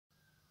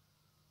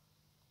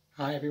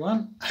Hi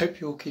everyone, I hope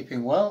you're all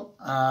keeping well.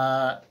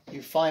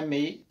 You find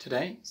me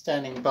today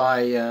standing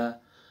by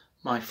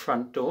my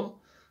front door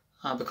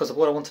because of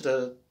what I wanted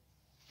to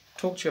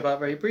talk to you about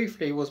very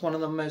briefly was one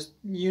of the most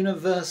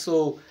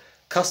universal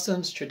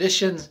customs,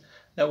 traditions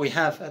that we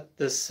have at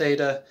the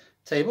Seder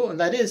table, and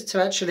that is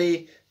to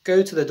actually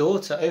go to the door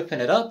to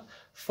open it up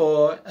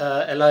for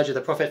Elijah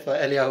the prophet, for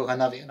Eliyahu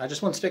Hanavi. And I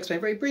just wanted to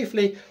explain very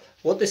briefly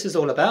what this is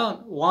all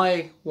about,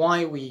 why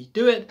we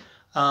do it,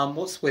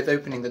 what's with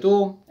opening the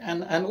door,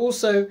 and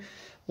also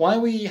why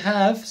we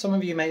have, some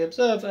of you may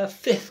observe, a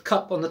fifth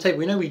cup on the table.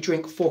 We know we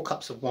drink 4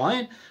 cups of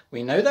wine,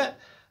 we know that,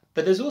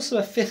 but there's also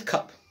a 5th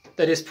cup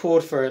that is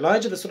poured for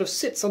Elijah that sort of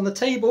sits on the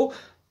table,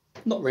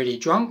 not really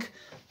drunk,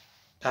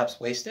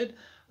 perhaps wasted,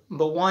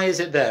 but why is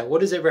it there?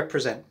 What does it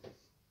represent?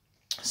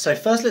 So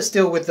first let's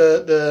deal with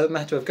the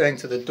matter of going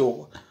to the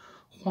door.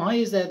 Why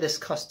is there this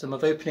custom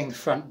of opening the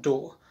front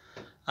door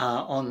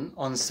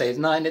on Seder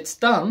night? And it's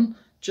done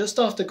just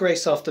after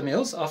grace after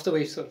meals, after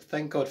we sort of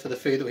thank God for the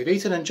food that we've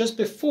eaten, and just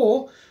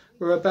before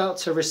we're about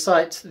to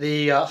recite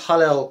the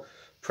Hallel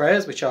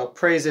prayers, which are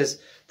praises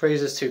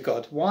to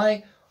God.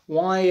 Why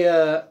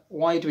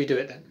do we do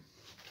it then?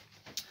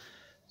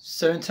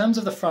 So in terms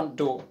of the front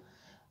door,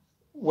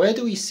 where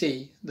do we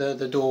see the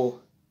door?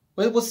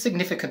 What's the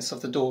significance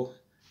of the door,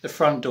 the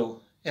front door,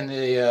 in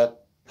the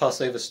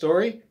Passover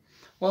story?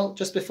 Well,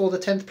 just before the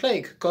 10th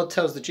plague, God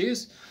tells the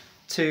Jews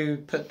to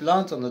put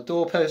blood on the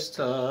doorpost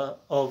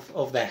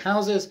of their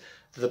houses,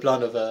 the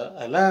blood of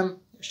a lamb,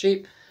 a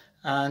sheep,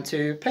 and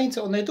to paint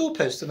it on their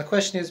doorpost. And the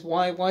question is,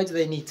 why do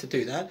they need to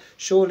do that?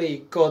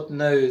 Surely God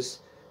knows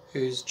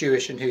who's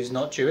Jewish and who's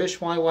not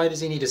Jewish. Why does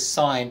he need a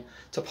sign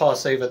to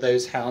pass over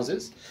those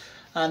houses?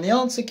 And the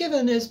answer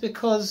given is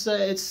because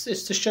it's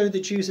to show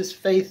the Jews'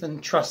 faith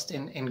and trust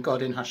in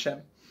God, in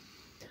Hashem.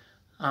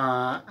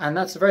 And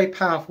that's a very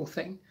powerful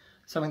thing,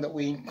 something that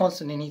we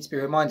constantly need to be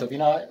reminded of. You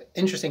know,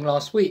 interesting,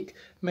 last week,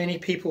 many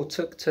people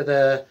took to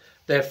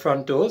their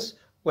front doors,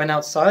 went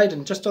outside,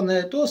 and just on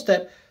their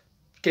doorstep,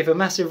 gave a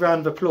massive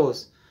round of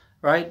applause,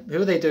 right?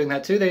 Who are they doing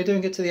that to? They're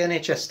doing it to the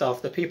NHS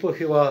staff, the people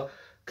who are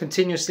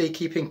continuously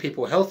keeping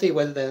people healthy,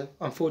 whether they're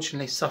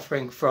unfortunately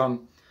suffering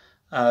from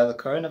the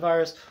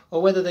coronavirus,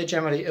 or whether they're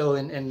generally ill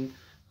in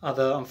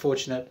other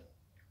unfortunate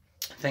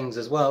things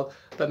as well.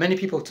 But many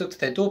people took to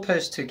their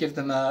doorposts to give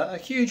them a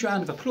huge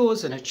round of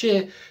applause and a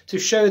cheer to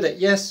show that,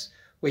 yes,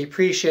 we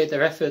appreciate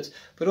their efforts,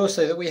 but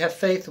also that we have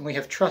faith and we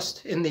have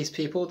trust in these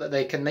people, that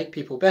they can make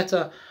people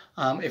better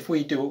if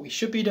we do what we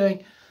should be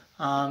doing,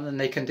 and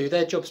they can do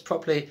their jobs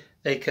properly.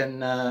 They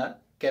can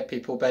get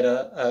people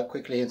better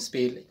quickly and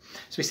speedily.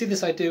 So we see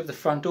this idea of the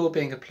front door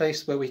being a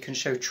place where we can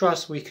show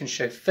trust, we can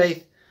show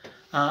faith,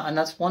 and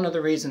that's one of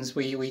the reasons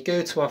we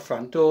go to our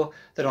front door,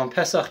 that on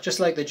Pesach, just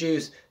like the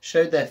Jews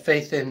showed their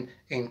faith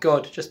in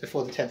God just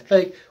before the 10th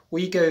plague,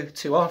 we go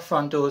to our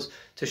front doors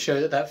to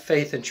show that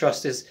faith and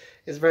trust is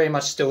very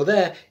much still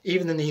there,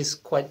 even in these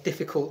quite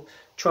difficult,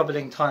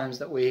 troubling times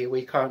that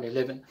we currently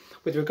live in.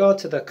 With regard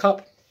to the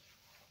cup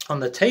on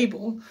the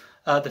table,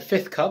 the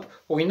 5th cup,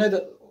 well,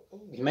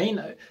 we may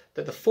know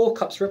that the 4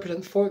 cups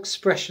represent 4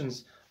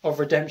 expressions of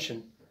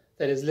redemption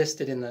that is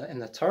listed in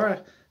the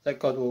Torah, that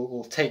God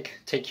will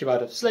take you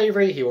out of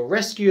slavery, he will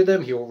rescue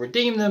them, he will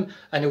redeem them,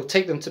 and he will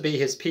take them to be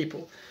his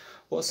people.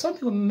 What some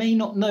people may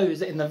not know is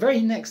that in the very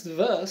next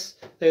verse,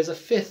 there's a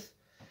fifth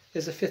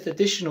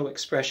additional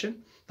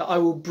expression, that I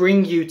will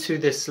bring you to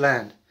this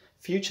land,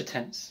 future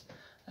tense.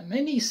 And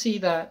many see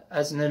that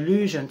as an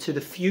allusion to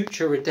the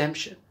future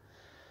redemption.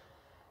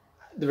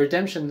 The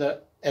redemption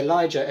that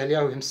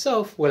Eliyahu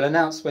himself will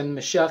announce when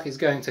Mashiach is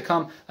going to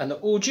come, and that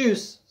all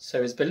Jews,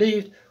 so is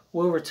believed,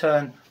 will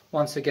return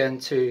once again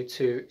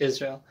to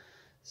Israel.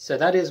 So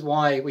that is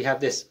why we have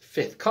this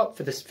 5th cup,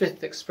 for this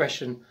 5th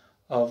expression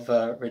of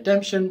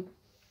redemption.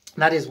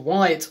 That is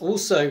why it's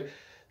also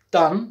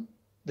done,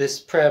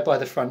 this prayer by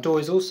the front door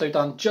is also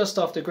done just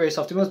after grace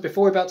after meals,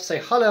 before we're about to say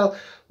Hallel,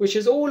 which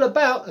is all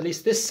about, at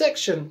least this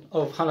section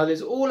of Hallel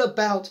is all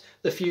about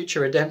the future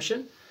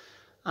redemption.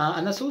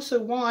 And that's also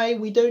why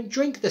we don't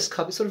drink this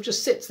cup. It sort of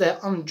just sits there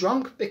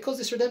undrunk, because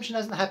this redemption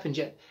hasn't happened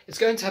yet. It's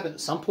going to happen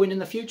at some point in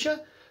the future,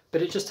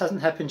 but it just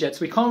hasn't happened yet.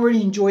 So we can't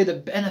really enjoy the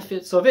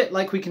benefits of it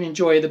like we can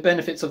enjoy the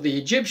benefits of the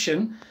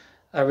Egyptian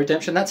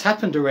redemption. That's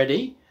happened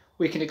already.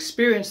 We can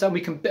experience that and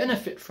we can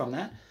benefit from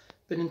that.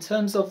 But in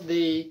terms of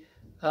the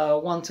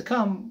one to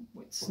come,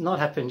 it's not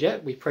happened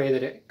yet. We pray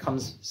that it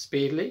comes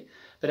speedily,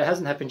 but it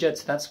hasn't happened yet.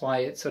 So that's why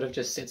it sort of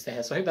just sits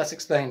there. So I hope that's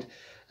explained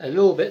a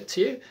little bit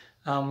to you,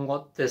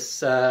 what this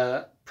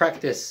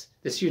practice,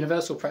 this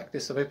universal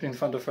practice of opening the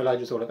front door for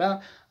Elijah is all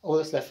about. All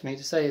that's left for me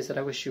to say is that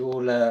I wish you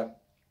all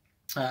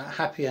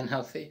happy and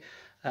healthy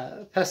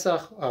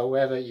Pesach,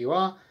 wherever you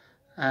are,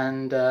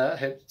 and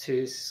hope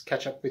to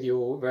catch up with you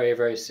all very,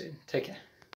 very soon. Take care.